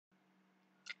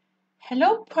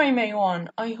Hello Primary 1,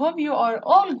 I hope you are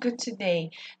all good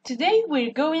today. Today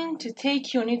we're going to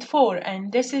take Unit 4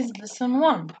 and this is Lesson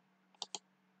 1.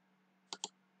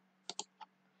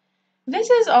 This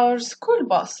is our school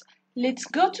bus. Let's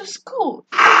go to school.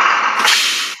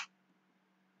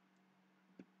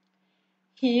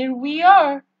 Here we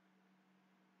are.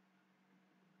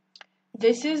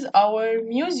 This is our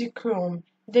music room.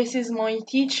 This is my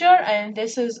teacher and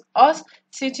this is us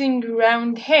sitting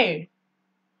around here.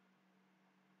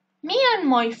 Me and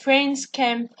my friends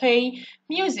can play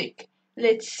music.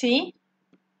 Let's see.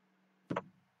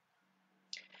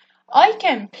 I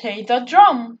can play the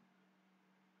drum.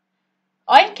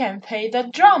 I can play the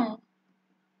drum.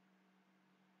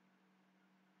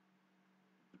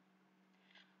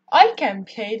 I can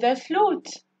play the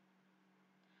flute.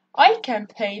 I can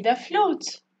play the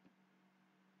flute.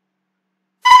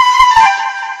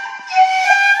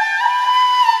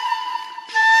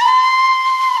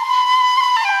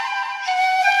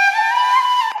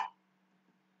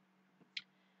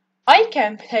 I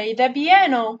can play the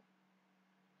piano.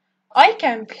 I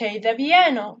can play the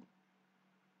piano.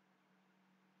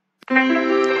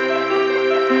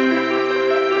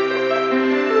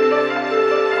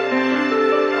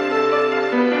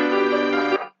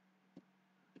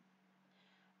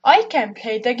 I can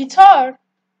play the guitar.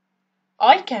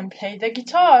 I can play the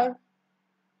guitar.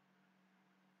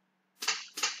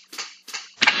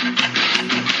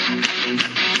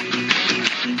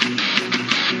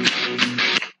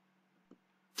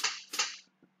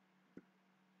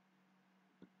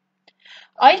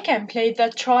 I can play the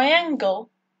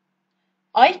triangle.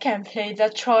 I can play the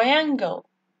triangle.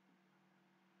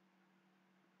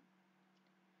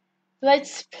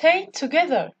 Let's play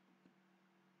together.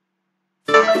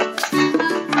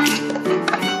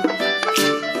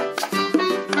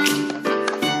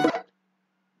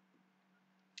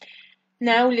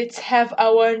 Now let's have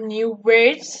our new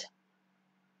words.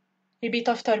 Repeat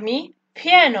after me.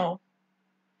 Piano.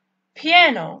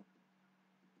 Piano.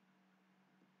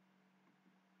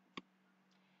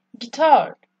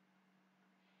 Guitar.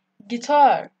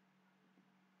 Guitar.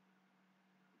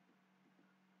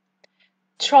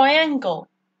 Triangle.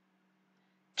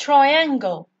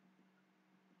 Triangle.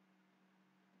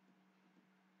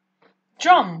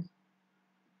 Drum.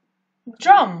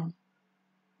 Drum.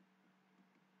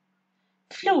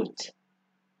 Flute.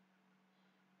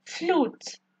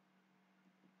 Flute.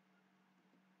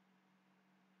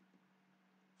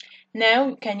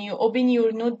 Now, can you open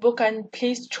your notebook and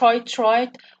please try to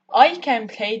write I can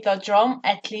play the drum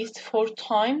at least 4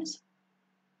 times?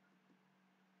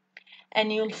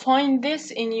 And you'll find this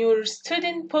in your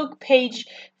student book page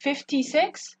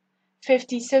 56,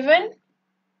 57.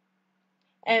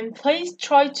 And please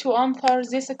try to answer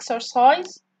this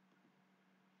exercise.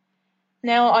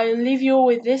 Now I'll leave you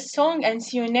with this song and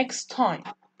see you next time.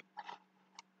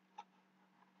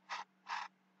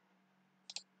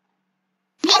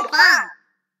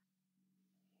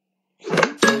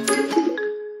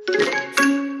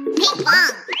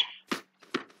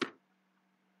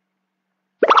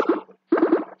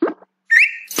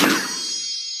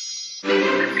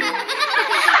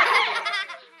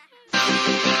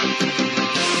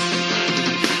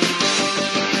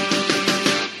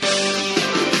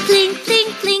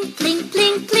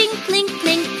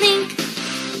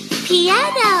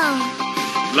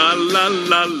 La la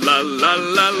la la la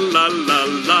la la la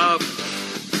la.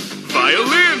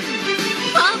 Violin.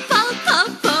 Pa pa pa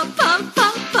pa pa pa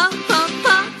pa pa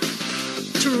pa.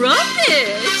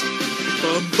 Trumpet.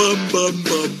 Bum bum bum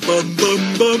bum bum bum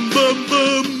bum bum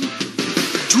bum.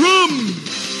 Drum.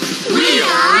 We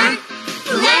are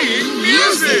playing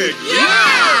music.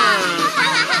 Yeah.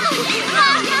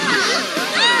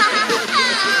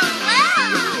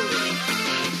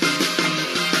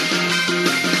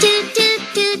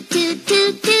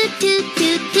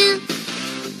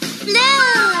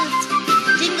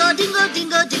 Dingo, dingo,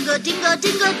 dingo, dingo,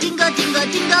 dingo, dingo, dingo,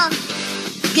 dingo.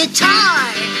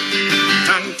 Guitar.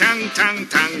 Tang tang tang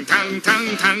tang tang tang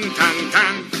tang tang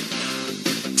tang.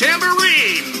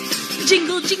 Tambourine.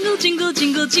 Jingle, jingle, jingle,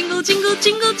 jingle, jingle, jingle,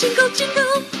 jingle, jingle,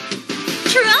 jingle.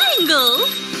 Triangle.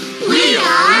 We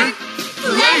are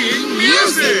playing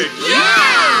music. Yeah.